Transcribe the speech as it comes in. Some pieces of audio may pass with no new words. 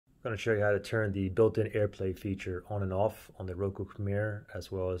I'm going to show you how to turn the built-in AirPlay feature on and off on the Roku Premiere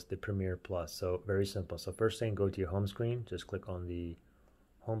as well as the Premiere Plus. So very simple. So first thing, go to your home screen, just click on the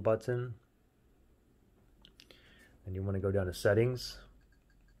home button, and you want to go down to settings.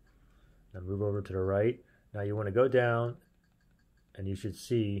 Now move over to the right. Now you want to go down and you should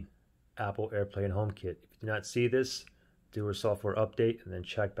see Apple AirPlay Homekit. If you do not see this, do a software update and then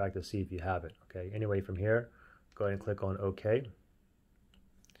check back to see if you have it. Okay. Anyway, from here, go ahead and click on OK.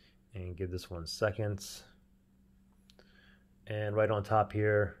 And give this 1 second. And right on top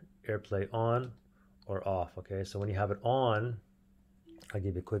here, AirPlay on or off. Okay, so when you have it on, I'll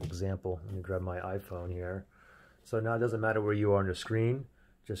give you a quick example. Let me grab my iPhone here. So now it doesn't matter where you are on the screen.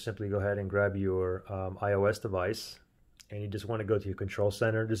 Just simply go ahead and grab your iOS device, and you just want to go to your control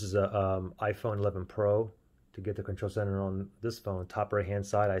center. This is a iPhone 11 Pro. To get the control center on this phone, top right hand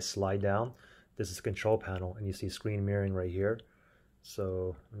side, I slide down. This is the control panel, and you see screen mirroring right here.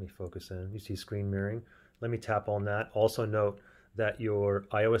 So let me focus in. You see screen mirroring. Let me tap on that. Also note that your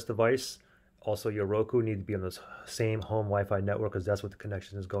iOS device, also your Roku, need to be on the same home Wi-Fi network because that's what the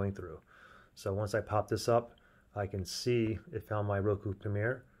connection is going through. So once I pop this up, I can see it found my Roku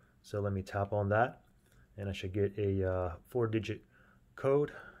Premiere. So let me tap on that, and I should get a 4-digit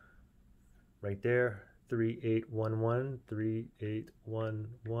code right there, 3811,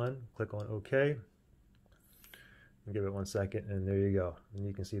 3811. Click on OK. Give it 1 second, and there you go. And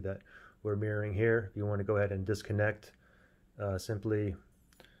you can see that we're mirroring here. If you want to go ahead and disconnect, simply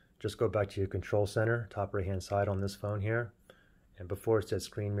just go back to your control center, top right hand side on this phone here. And before it said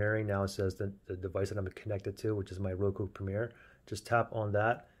screen mirroring, now it says the device that I'm connected to, which is my Roku Premiere. Just tap on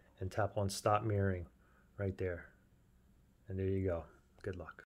that and tap on stop mirroring right there. And there you go. Good luck.